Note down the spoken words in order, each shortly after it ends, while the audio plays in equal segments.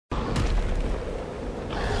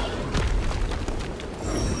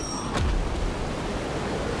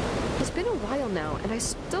a while now, and I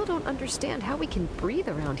still don't understand how we can breathe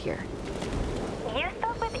around here. You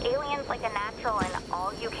stuck with aliens like a natural, and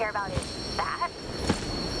all you care about is that?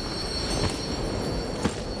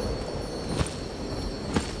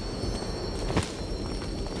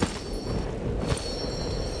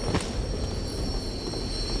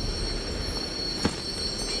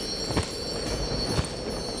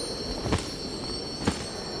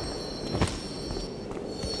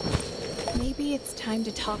 Maybe it's time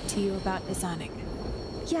to talk to you about Izanik.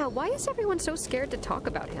 Yeah, why is everyone so scared to talk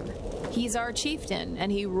about him? He's our chieftain,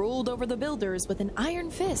 and he ruled over the builders with an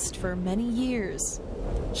iron fist for many years.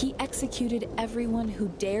 He executed everyone who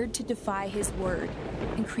dared to defy his word,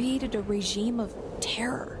 and created a regime of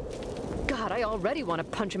terror. God, I already want to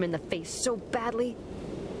punch him in the face so badly.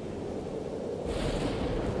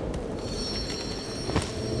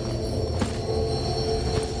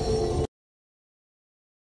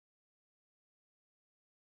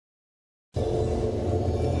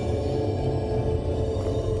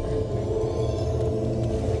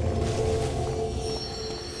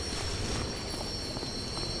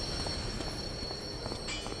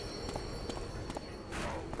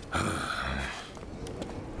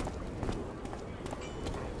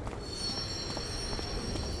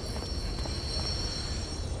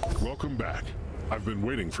 Welcome back. I've been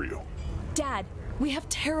waiting for you. Dad, we have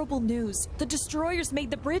terrible news. The destroyers made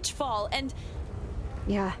the bridge fall, and...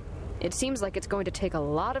 Yeah, it seems like it's going to take a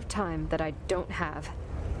lot of time that I don't have.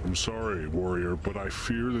 I'm sorry, warrior, but I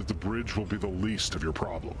fear that the bridge will be the least of your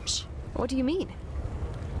problems. What do you mean?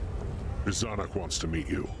 Izanik wants to meet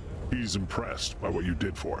you. He's impressed by what you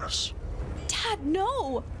did for us. Dad,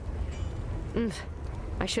 no!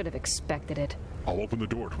 I should have expected it. I'll open the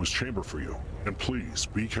door to his chamber for you, and please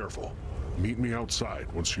be careful. Meet me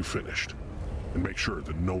outside once you've finished, and make sure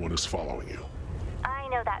that no one is following you. I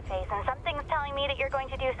know that face, and something's telling me that you're going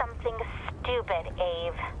to do something stupid,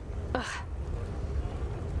 Ave. Ugh.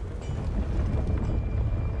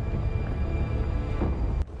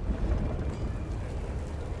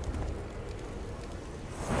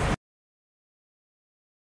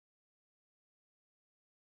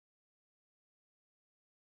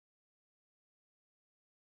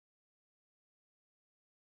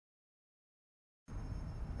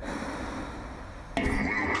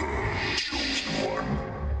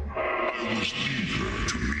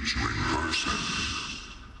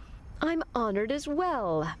 I'm honored as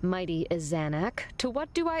well, mighty Izanik. To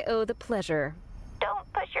what do I owe the pleasure?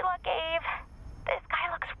 Don't push your luck, Ave. This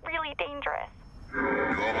guy looks really dangerous.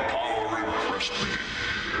 Your power impressed me,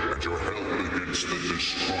 and your help against the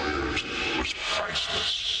destroyers was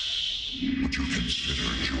priceless. Would you consider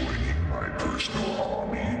joining my personal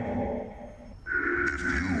army? If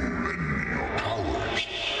you lend me your powers,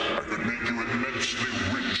 I could make you immensely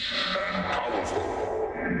rich and powerful.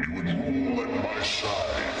 You would rule at my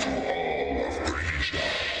side for all of Granger.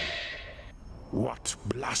 What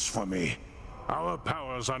blasphemy! Our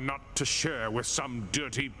powers are not to share with some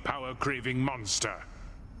dirty, power-craving monster.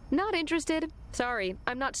 Not interested. Sorry,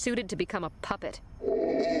 I'm not suited to become a puppet. Oh,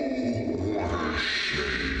 what a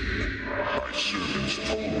shame. My servants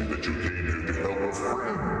told me that you came here to help a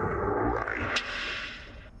friend, right?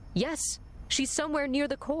 Yes, she's somewhere near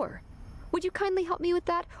the core. Would you kindly help me with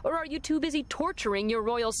that, or are you too busy torturing your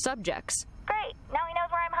royal subjects? Great, now he knows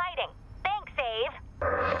where I'm hiding. Thanks, Ave.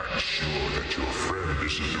 I'm sure that your friend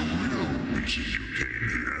isn't the real reason you came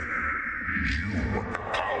here. You want the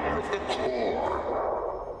power of the core.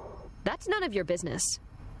 That's none of your business.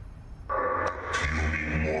 A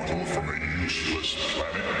puny mortal from a useless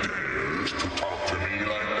planet dares to talk to me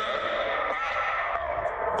like that?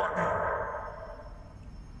 Funny.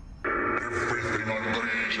 Everything on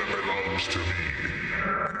Granger belongs to me,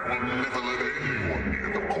 and I will never let anyone near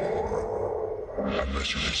the core. Unless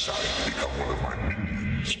you decide to become one of my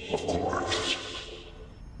minions, of course.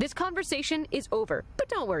 This conversation is over, but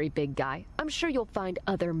don't worry, big guy. I'm sure you'll find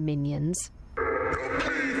other minions. You'll pay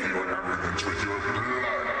for your arrogance with your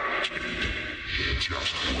blood, kid.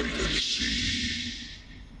 Just wait and see.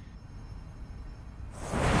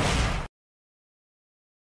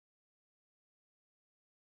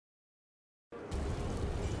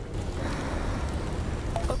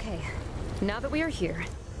 Okay, now that we are here,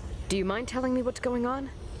 do you mind telling me what's going on?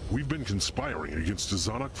 We've been conspiring against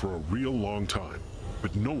Izanik for a real long time,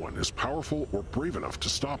 but no one is powerful or brave enough to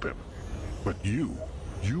stop him. But you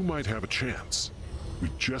might have a chance. We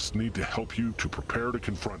just need to help you to prepare to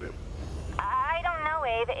confront him. I don't know,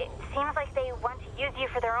 Ave. It seems like they want to use you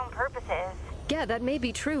for their own purposes. Yeah, that may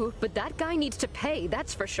be true, but that guy needs to pay,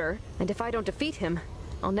 that's for sure. And if I don't defeat him,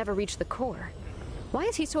 I'll never reach the core. Why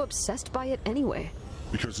is he so obsessed by it anyway?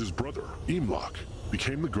 Because his brother, Imlok,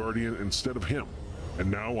 became the Guardian instead of him, and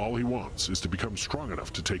now all he wants is to become strong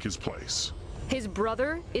enough to take his place. His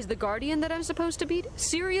brother is the Guardian that I'm supposed to beat?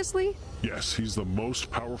 Seriously? Yes, he's the most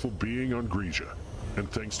powerful being on Grisia, and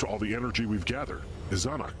thanks to all the energy we've gathered,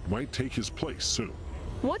 Izanok might take his place soon.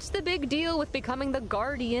 What's the big deal with becoming the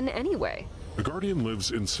Guardian anyway? The Guardian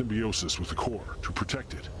lives in symbiosis with the core to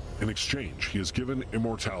protect it. In exchange, he is given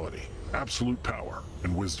immortality, absolute power,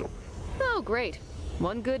 and wisdom. Oh, great.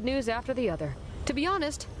 One good news after the other. To be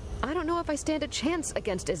honest, I don't know if I stand a chance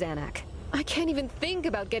against Izanok. I can't even think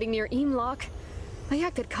about getting near Imlock. I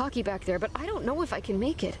acted cocky back there, but I don't know if I can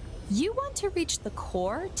make it. You want to reach the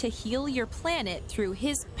core to heal your planet through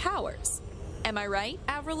his powers. Am I right,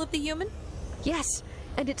 Avril of the Human? Yes,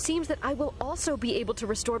 and it seems that I will also be able to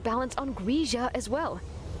restore balance on Grisia as well.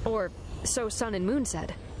 Or so Sun and Moon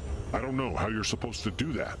said. I don't know how you're supposed to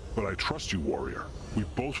do that, but I trust you, warrior. We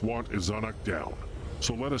both want Izanok down,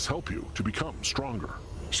 so let us help you to become stronger.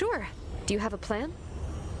 Sure. Do you have a plan?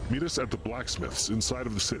 Meet us at the blacksmiths inside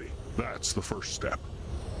of the city. That's the first step.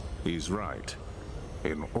 He's right.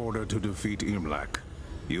 In order to defeat Imlach,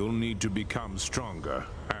 you'll need to become stronger,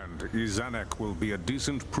 and Izanok will be a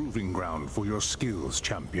decent proving ground for your skills,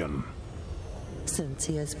 champion. Since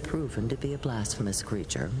he has proven to be a blasphemous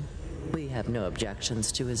creature, we have no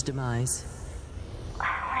objections to his demise.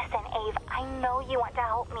 Listen, Ave, I know you want to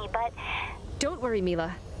help me, but... Don't worry,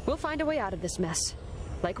 Mila. We'll find a way out of this mess.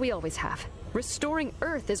 Like we always have. Restoring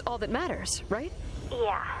Earth is all that matters, right?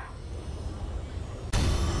 Yeah.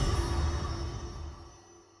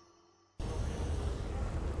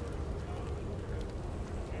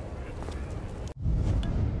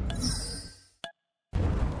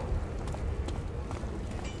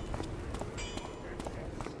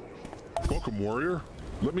 Welcome, warrior.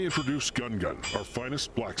 Let me introduce Gun, our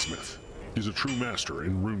finest blacksmith. He's a true master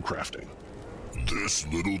in rune crafting. This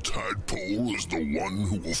little tadpole is the one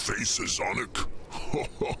who will face Izanok?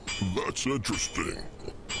 That's interesting.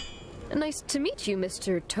 Nice to meet you,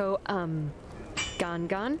 Mr.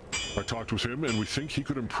 Gun. I talked with him, and we think he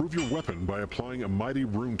could improve your weapon by applying a mighty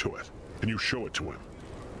rune to it. Can you show it to him?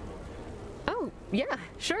 Oh, yeah,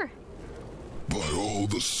 sure. By all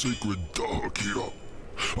the sacred Dahakia,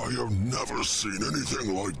 I have never seen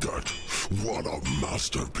anything like that. What a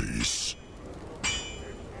masterpiece.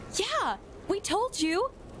 Yeah, we told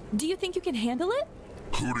you. Do you think you can handle it?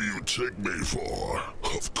 Who do you take me for?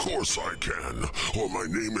 Of course I can, or my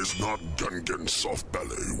name is not Gungan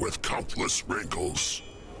Softbelly with countless wrinkles.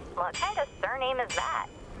 What kind of surname is that?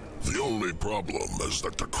 The only problem is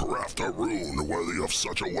that to craft a rune worthy of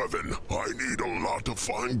such a weapon, I need a lot of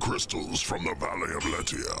fine crystals from the Valley of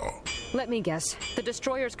Letia. Let me guess. The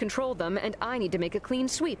destroyers control them, and I need to make a clean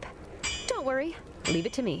sweep. Don't worry. Leave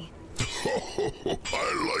it to me.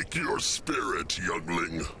 I like your spirit,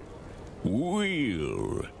 youngling.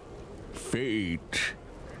 Wheel, fate,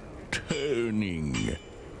 turning,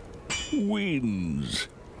 winds,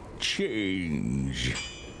 change.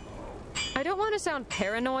 I don't want to sound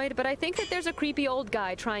paranoid, but I think that there's a creepy old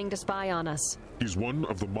guy trying to spy on us. He's one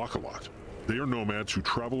of the Makalot. They are nomads who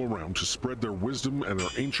travel around to spread their wisdom and their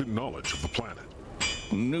ancient knowledge of the planet.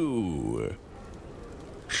 No.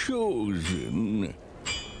 Chosen.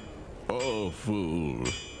 Awful.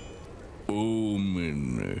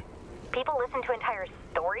 Omen. People listen to entire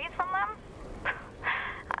stories from them?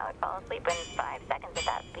 I would fall asleep in 5 seconds at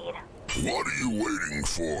that speed. What are you waiting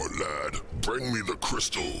for, lad? Bring me the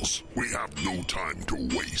crystals. We have no time to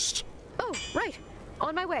waste. Oh, right.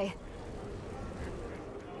 On my way.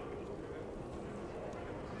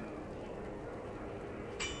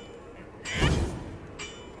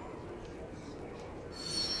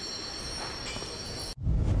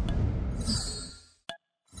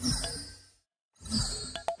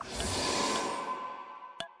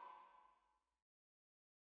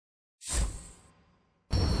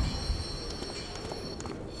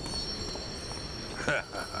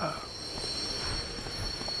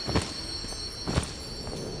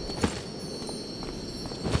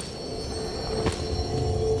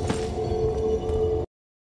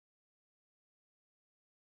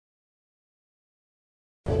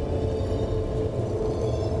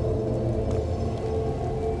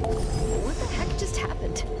 What the heck just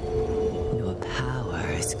happened? Your power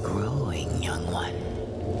is growing, young one.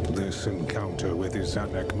 This encounter with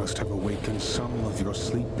Izanok must have awakened some of your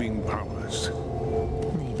sleeping powers.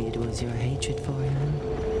 Maybe it was your hatred for him.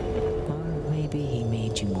 Or maybe he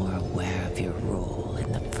made you more aware of your role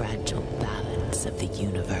in the fragile balance of the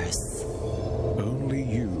universe. Only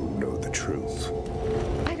you know the truth.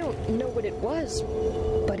 I don't know what it was,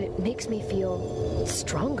 but it makes me feel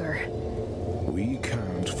stronger. We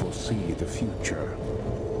can't foresee the future,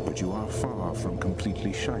 but you are far from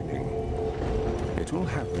completely shining. It will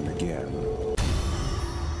happen again.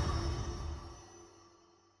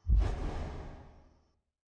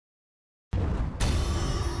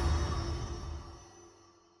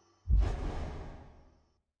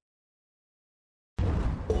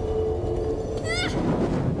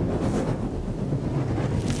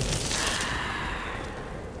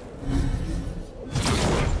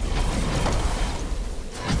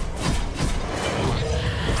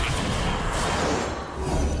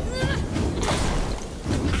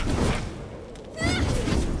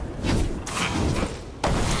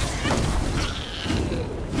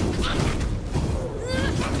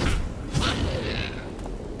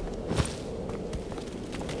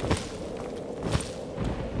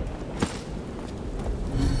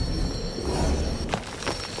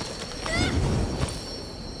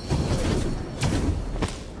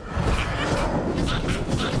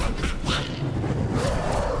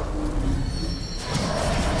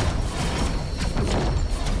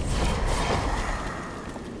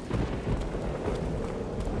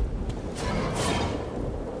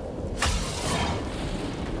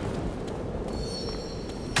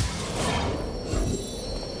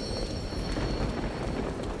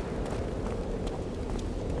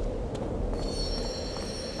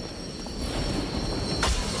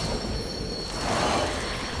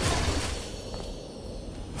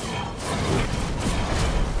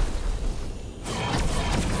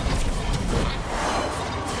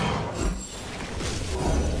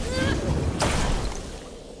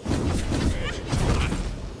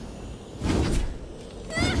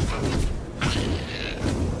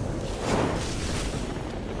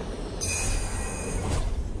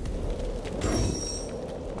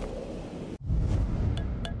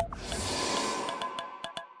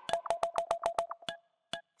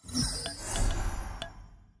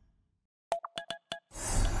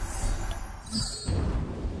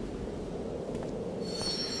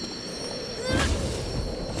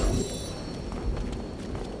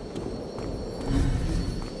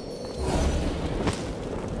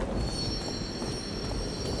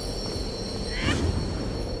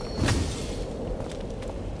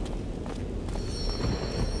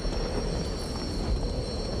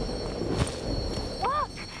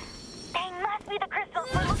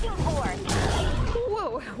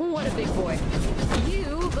 What a big boy.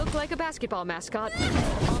 You look like a basketball mascot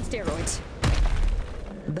on steroids.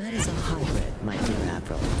 That is a hybrid, my dear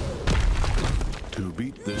Avril. To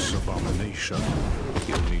beat this abomination,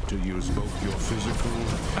 you'll need to use both your physical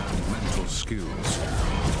and mental skills.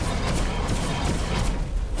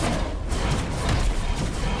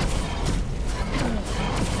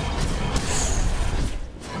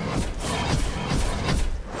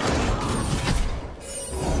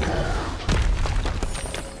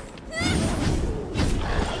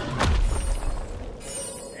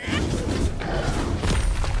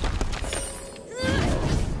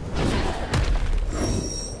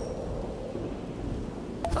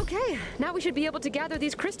 Okay, now we should be able to gather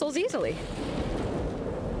these crystals easily.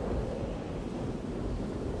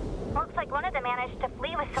 Looks like one of them managed to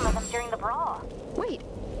flee with some of them during the brawl. Wait,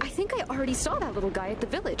 I think I already saw that little guy at the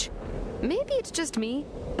village. Maybe it's just me,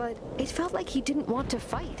 but it felt like he didn't want to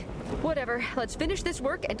fight. Whatever, let's finish this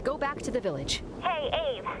work and go back to the village. Hey,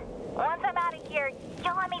 Abe. Once I'm out of here,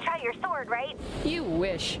 you'll let me try your sword, right? You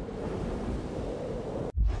wish.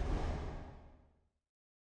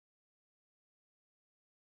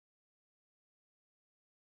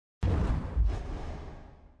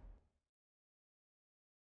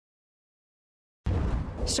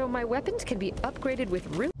 So my weapons can be upgraded with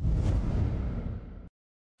runes.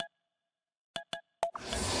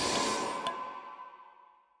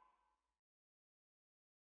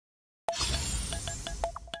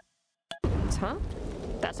 Huh?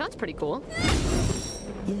 That sounds pretty cool.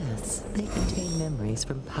 Yes, they contain memories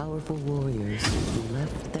from powerful warriors who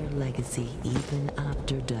left their legacy even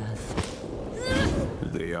after death.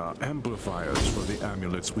 They are amplifiers for the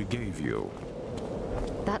amulets we gave you.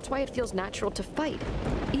 That's why it feels natural to fight,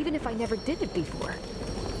 even if I never did it before.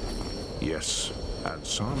 Yes, and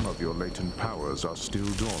some of your latent powers are still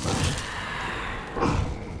dormant.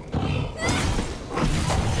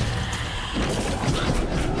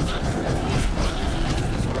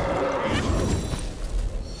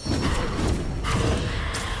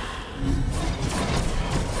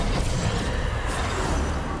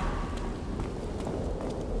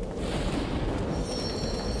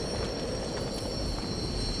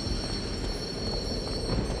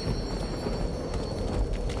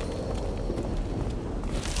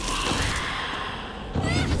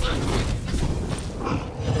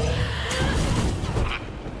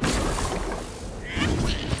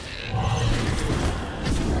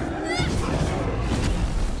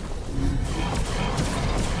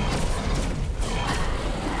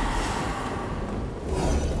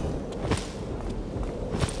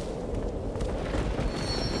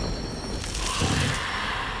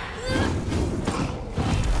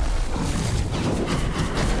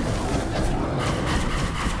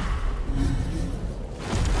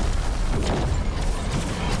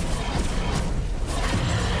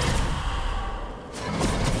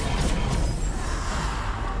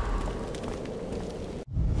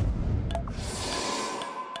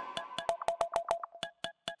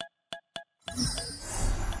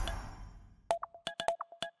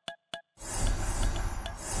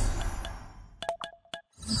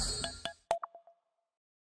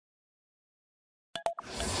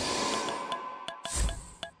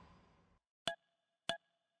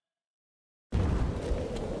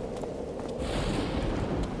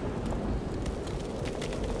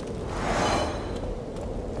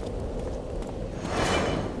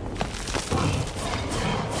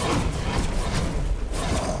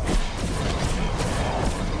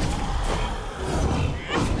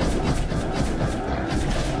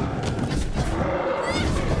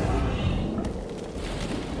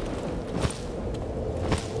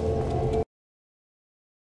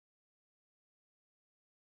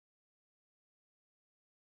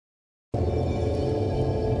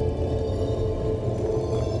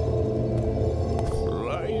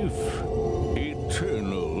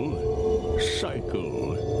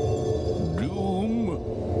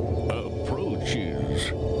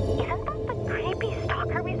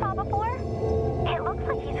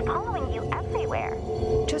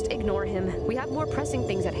 have more pressing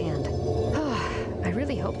things at hand. I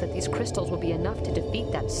really hope that these crystals will be enough to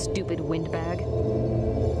defeat that stupid windbag.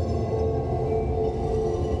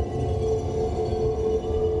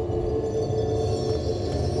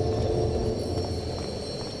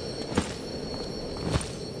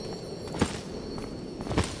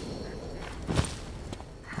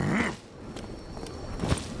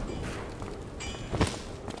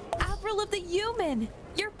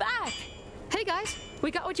 You're back! Hey guys,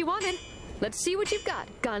 we got what you wanted. Let's see what you've got,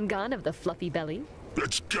 Gon of the fluffy belly.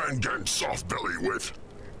 It's Gan soft belly with...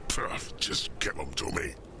 just give them to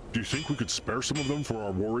me. Do you think we could spare some of them for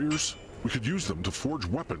our warriors? We could use them to forge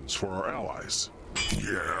weapons for our allies.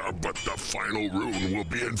 Yeah, but the final rune will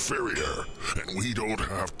be inferior, and we don't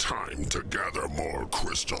have time to gather more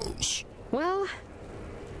crystals. Well...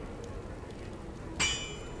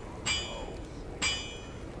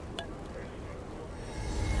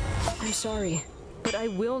 I'm sorry, but I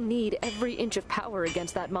will need every inch of power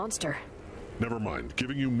against that monster. Never mind.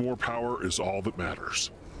 Giving you more power is all that matters.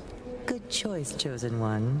 Good choice, Chosen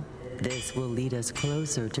One. This will lead us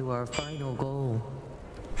closer to our final goal.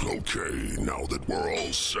 Okay, now that we're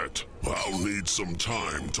all set, I'll need some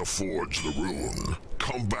time to forge the rune.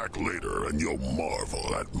 Come back later and you'll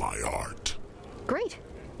marvel at my art. Great.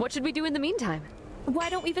 What should we do in the meantime? Why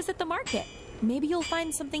don't we visit the market? Maybe you'll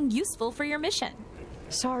find something useful for your mission.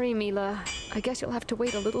 Sorry, Mila. I guess you'll have to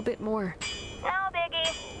wait a little bit more. No,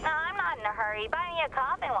 Biggie. No, I'm not in a hurry. Buy me a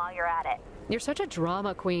coffin while you're at it. You're such a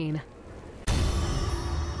drama queen.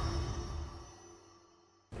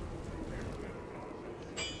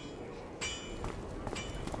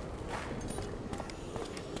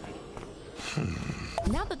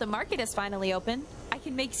 Now that the market is finally open, I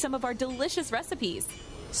can make some of our delicious recipes.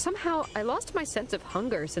 Somehow, I lost my sense of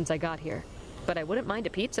hunger since I got here. But I wouldn't mind a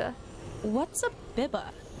pizza. What's a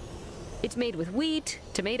biba? It's made with wheat,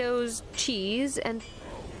 tomatoes, cheese, and...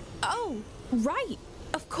 Oh, right.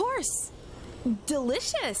 Of course.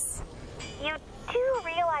 Delicious. You do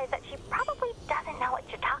realize that she probably doesn't know what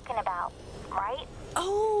you're talking about, right?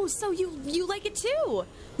 Oh, so you like it too.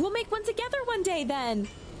 We'll make one together one day then.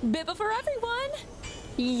 Biba for everyone.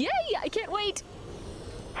 Yay! I can't wait!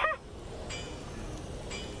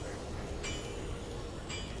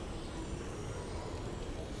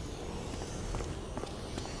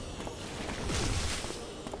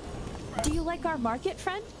 Do you like our market,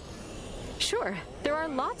 friend? Sure. There are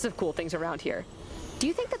lots of cool things around here. Do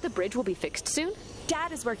you think that the bridge will be fixed soon?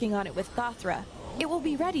 Dad is working on it with Batora. It will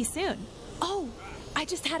be ready soon. Oh, I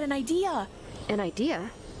just had an idea. An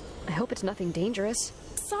idea? I hope it's nothing dangerous.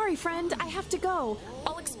 Sorry, friend. I have to go.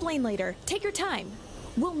 I'll explain later. Take your time.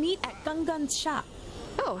 We'll meet at Gungun's shop.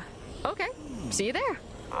 Oh, okay. See you there.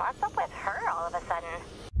 What's up with her all of a sudden?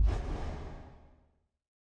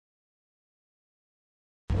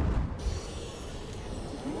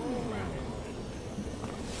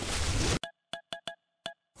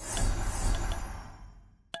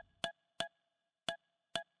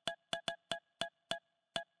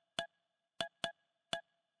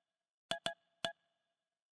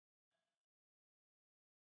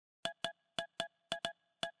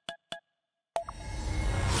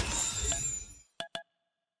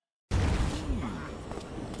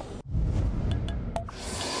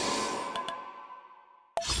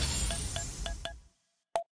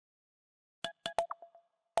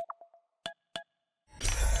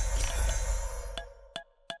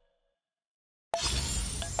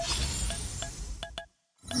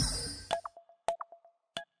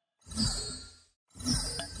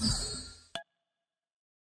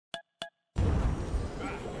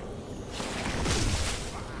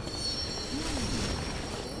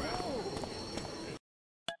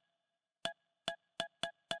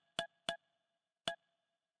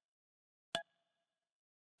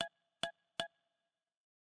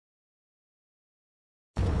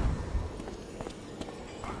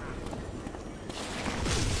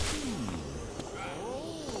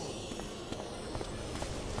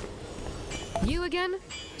 You again?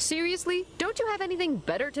 Seriously? Don't you have anything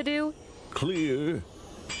better to do? Clear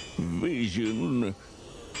vision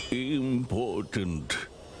important.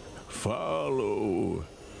 Follow.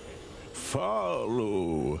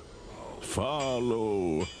 Follow.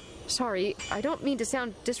 Follow. Sorry, I don't mean to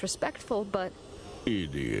sound disrespectful, but...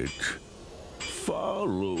 Idiot.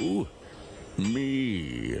 Follow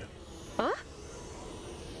me. Huh?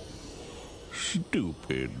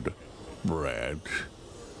 Stupid brat.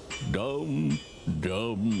 Dumb,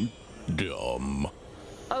 dumb, dumb.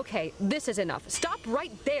 Okay, this is enough. Stop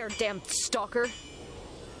right there, damn stalker.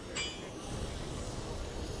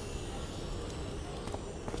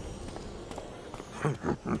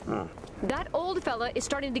 That old fella is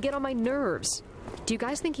starting to get on my nerves. Do you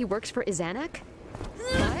guys think he works for Izanak?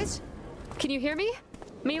 Guys? Can you hear me?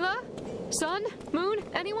 Mila? Sun? Moon?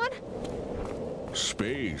 Anyone?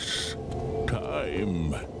 Space.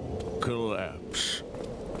 Time. Collapse.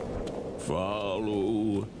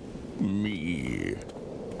 Follow me.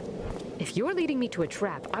 If you're leading me to a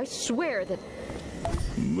trap, I swear that...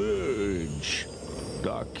 Merge.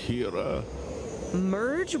 Dakira.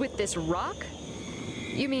 Merge with this rock?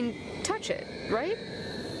 You mean touch it, right?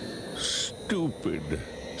 Stupid.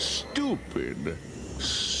 Stupid.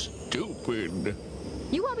 Stupid.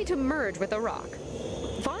 You want me to merge with a rock?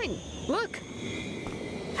 Fine. Look.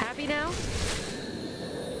 Happy now?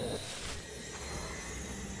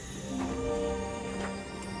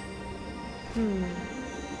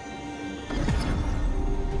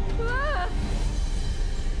 Ah!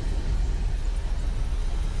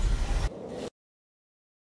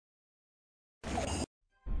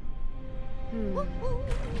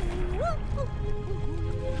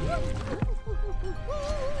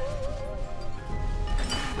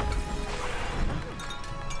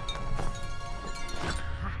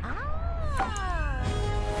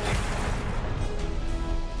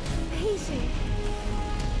 Pacing.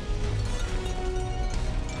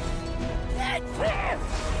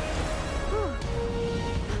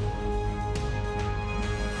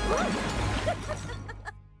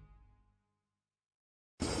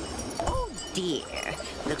 Oh dear.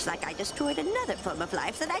 Looks like I destroyed another form of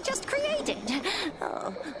life that I just created.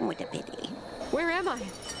 Oh, what a pity. Where am I?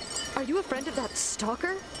 Are you a friend of that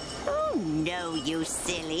stalker? Oh, no, you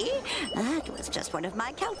silly. That was just one of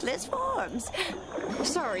my countless forms.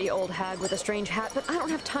 Sorry, old hag with a strange hat, but I don't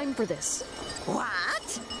have time for this.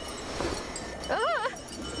 What? Ah!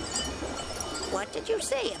 What did you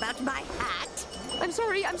say about my hat? I'm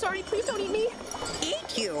sorry, please don't eat me.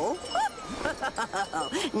 Eat you?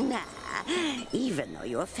 Nah, even though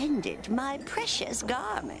you offended my precious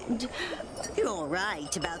garment. You're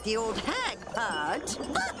right about the old hag part.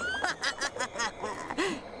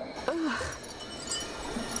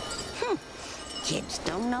 Kids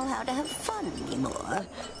don't know how to have fun anymore.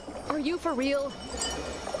 Are you for real?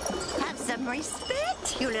 Have some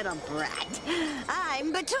respect, you little brat.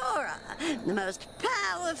 I'm Batora, the most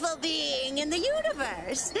powerful being in the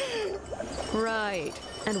universe. Right.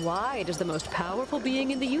 And why does the most powerful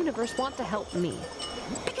being in the universe want to help me?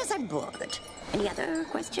 Because I'm bored. Any other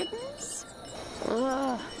questions?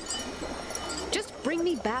 Just bring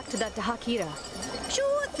me back to that Dahakira.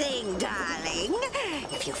 Sure thing, darling.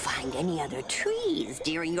 If you find any other trees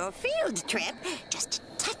during your field trip, just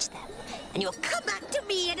touch them, and you'll come back to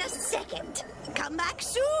me in a second. Come back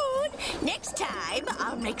soon. Next time,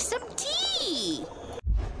 I'll make some tea.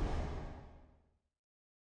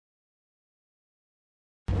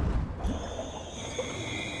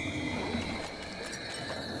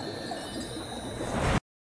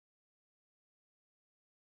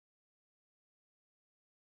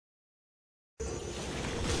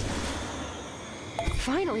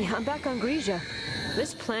 Finally, I'm back on Grisia.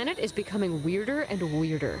 This planet is becoming weirder and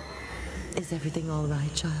weirder. Is everything all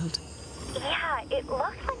right, child? Yeah, it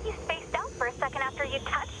looks like you spaced out for a second after you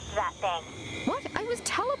touched that thing. What? I was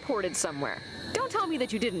teleported somewhere. Don't tell me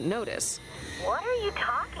that you didn't notice. What are you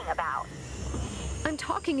talking about? I'm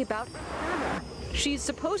talking about... She's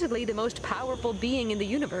supposedly the most powerful being in the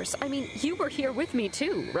universe. I mean, you were here with me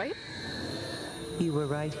too, right? You were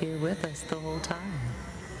right here with us the whole time.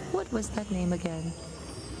 What was that name again?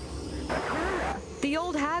 The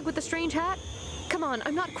old hag with the strange hat? Come on,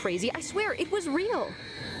 I'm not crazy. I swear, it was real.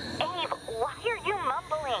 Eve, why are you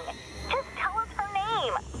mumbling? Just tell us her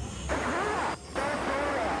name.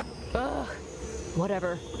 Ugh.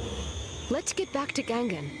 Whatever. Let's get back to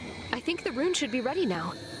Gangan. I think the rune should be ready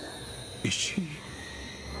now. Is she?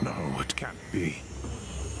 No, it can't be.